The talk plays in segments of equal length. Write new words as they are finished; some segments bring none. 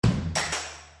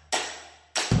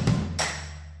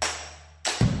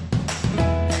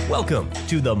Welcome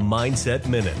to the Mindset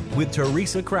Minute with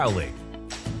Teresa Crowley.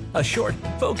 A short,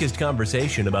 focused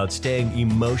conversation about staying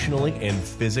emotionally and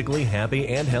physically happy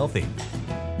and healthy.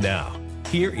 Now,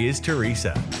 here is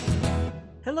Teresa.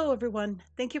 Hello, everyone.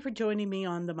 Thank you for joining me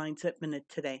on the Mindset Minute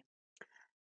today.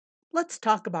 Let's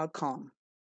talk about calm.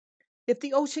 If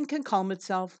the ocean can calm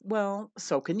itself, well,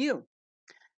 so can you.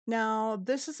 Now,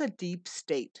 this is a deep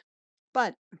state,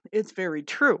 but it's very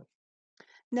true.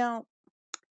 Now,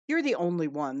 you're the only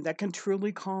one that can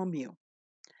truly calm you.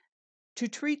 To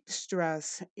treat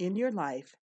stress in your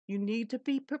life, you need to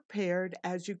be prepared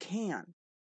as you can.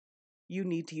 You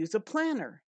need to use a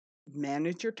planner,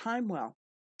 manage your time well,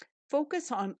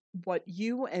 focus on what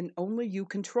you and only you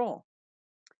control.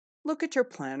 Look at your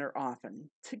planner often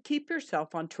to keep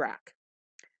yourself on track.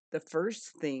 The first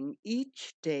thing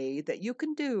each day that you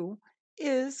can do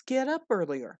is get up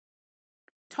earlier.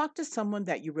 Talk to someone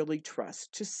that you really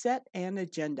trust to set an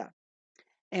agenda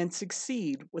and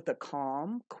succeed with a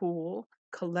calm, cool,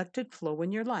 collected flow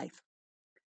in your life.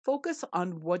 Focus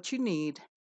on what you need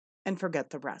and forget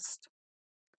the rest.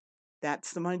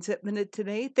 That's the Mindset Minute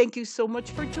today. Thank you so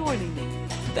much for joining me.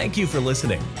 Thank you for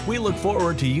listening. We look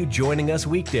forward to you joining us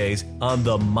weekdays on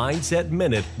the Mindset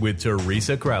Minute with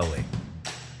Teresa Crowley.